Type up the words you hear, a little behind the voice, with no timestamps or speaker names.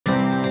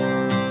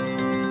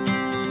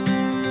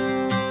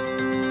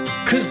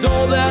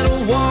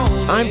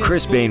I'm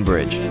Chris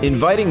Bainbridge,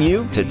 inviting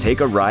you to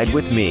take a ride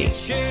with me.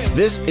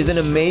 This is an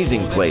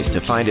amazing place to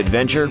find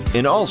adventure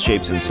in all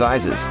shapes and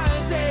sizes.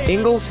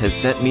 Ingles has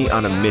sent me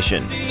on a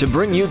mission to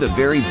bring you the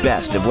very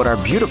best of what our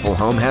beautiful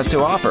home has to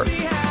offer.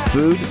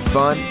 Food,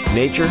 fun,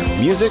 nature,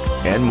 music,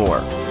 and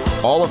more.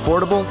 All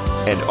affordable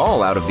and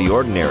all out of the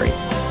ordinary.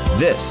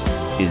 This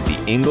is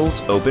the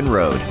Ingles Open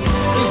Road.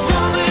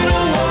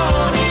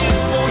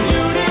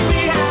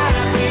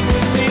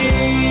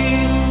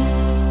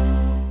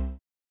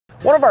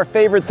 One of our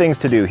favorite things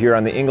to do here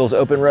on the Ingles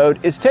Open Road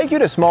is take you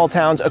to small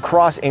towns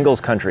across Ingles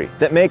Country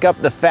that make up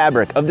the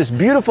fabric of this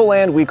beautiful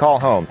land we call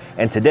home.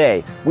 And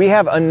today, we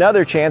have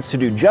another chance to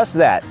do just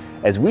that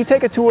as we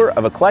take a tour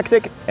of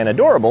eclectic and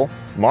adorable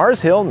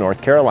Mars Hill,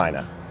 North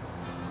Carolina.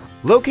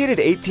 Located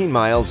 18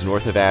 miles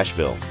north of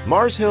Asheville,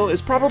 Mars Hill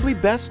is probably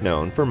best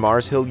known for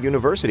Mars Hill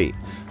University,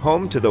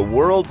 home to the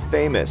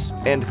world-famous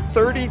and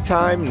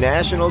 30-time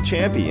national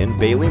champion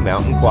Bailey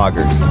Mountain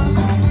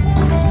Cloggers.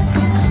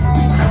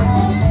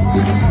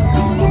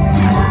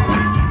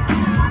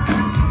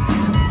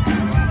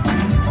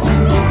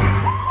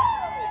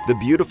 The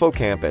beautiful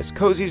campus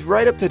cozies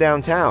right up to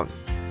downtown.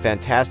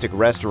 Fantastic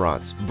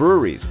restaurants,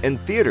 breweries, and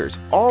theaters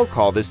all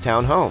call this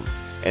town home.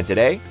 And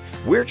today,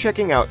 we're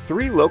checking out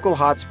 3 local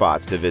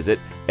hotspots to visit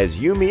as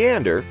you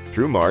meander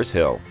through Mars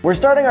Hill. We're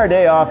starting our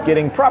day off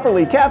getting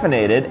properly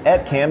caffeinated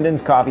at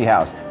Camden's Coffee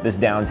House. This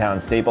downtown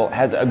staple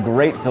has a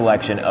great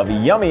selection of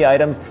yummy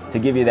items to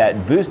give you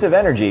that boost of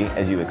energy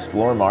as you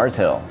explore Mars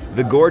Hill.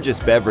 The gorgeous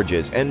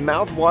beverages and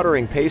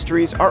mouth-watering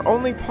pastries are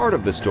only part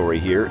of the story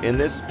here in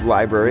this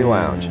library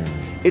lounge.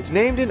 It's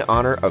named in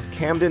honor of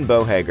Camden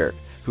Bohager,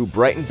 who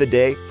brightened the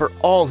day for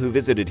all who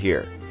visited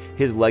here.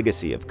 His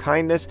legacy of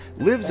kindness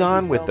lives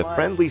on with the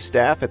friendly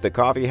staff at the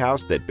coffee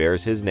house that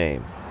bears his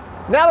name.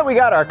 Now that we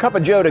got our cup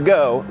of joe to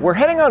go, we're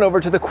heading on over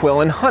to the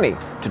Quill and Honey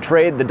to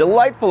trade the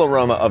delightful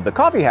aroma of the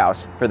coffee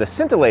house for the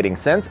scintillating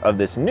sense of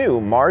this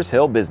new Mars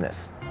Hill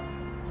business.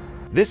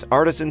 This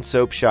artisan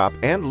soap shop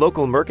and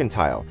local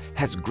mercantile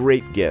has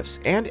great gifts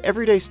and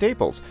everyday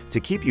staples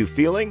to keep you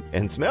feeling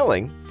and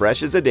smelling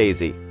fresh as a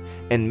daisy.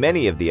 And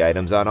many of the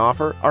items on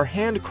offer are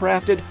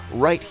handcrafted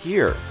right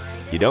here.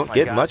 You don't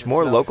get much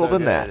more local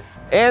than that.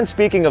 And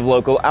speaking of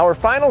local, our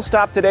final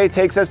stop today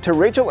takes us to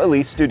Rachel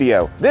Elise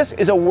Studio. This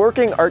is a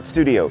working art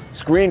studio,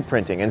 screen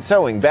printing and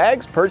sewing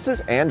bags,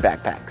 purses, and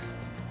backpacks.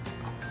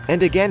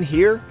 And again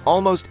here,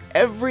 almost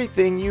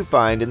everything you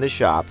find in the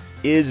shop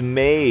is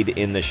made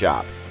in the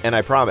shop. And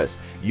I promise,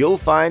 you'll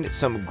find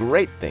some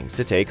great things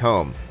to take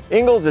home.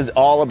 Ingles is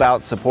all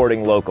about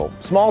supporting local.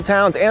 Small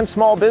towns and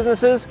small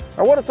businesses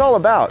are what it's all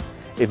about.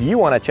 If you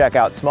want to check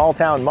out small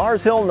town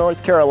Mars Hill,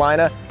 North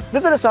Carolina,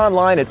 visit us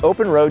online at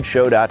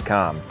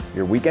openroadshow.com.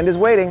 Your weekend is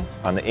waiting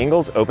on the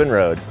Ingles Open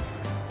Road.